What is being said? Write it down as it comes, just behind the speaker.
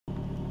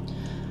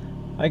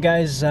Hi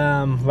guys,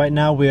 right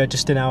now we are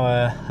just in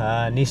our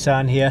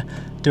Nissan here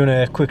doing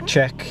a quick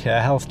check,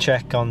 health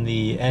check on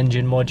the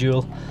engine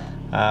module.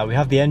 We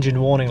have the engine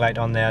warning light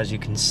on there, as you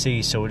can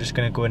see, so we're just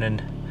going to go in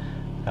and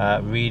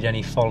read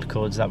any fault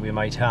codes that we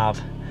might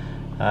have.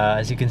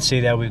 As you can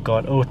see there, we've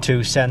got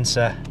O2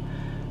 sensor,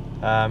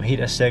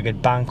 heater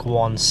circuit bank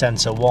 1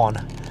 sensor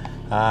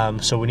 1,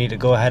 so we need to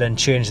go ahead and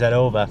change that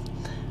over.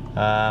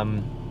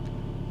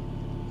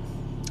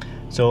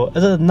 So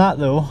other than that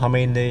though, I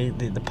mean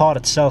the part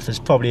itself is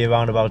probably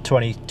around about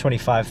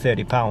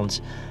 25-30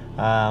 pounds.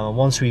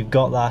 Once we've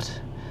got that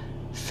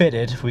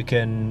fitted, we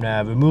can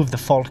remove the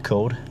fault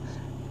code,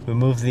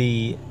 remove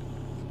the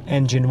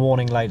engine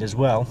warning light as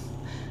well.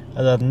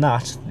 Other than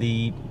that,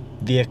 the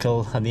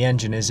vehicle and the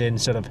engine is in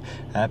sort of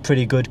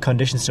pretty good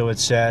condition, so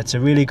it's a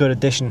really good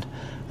addition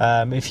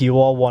if you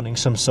are wanting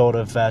some sort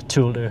of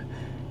tool to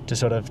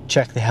sort of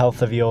check the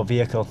health of your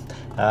vehicle.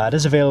 It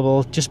is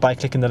available just by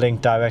clicking the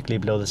link directly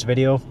below this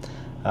video.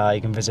 You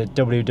can visit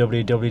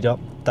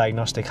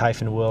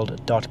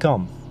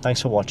www.diagnostic-world.com.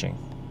 Thanks for watching.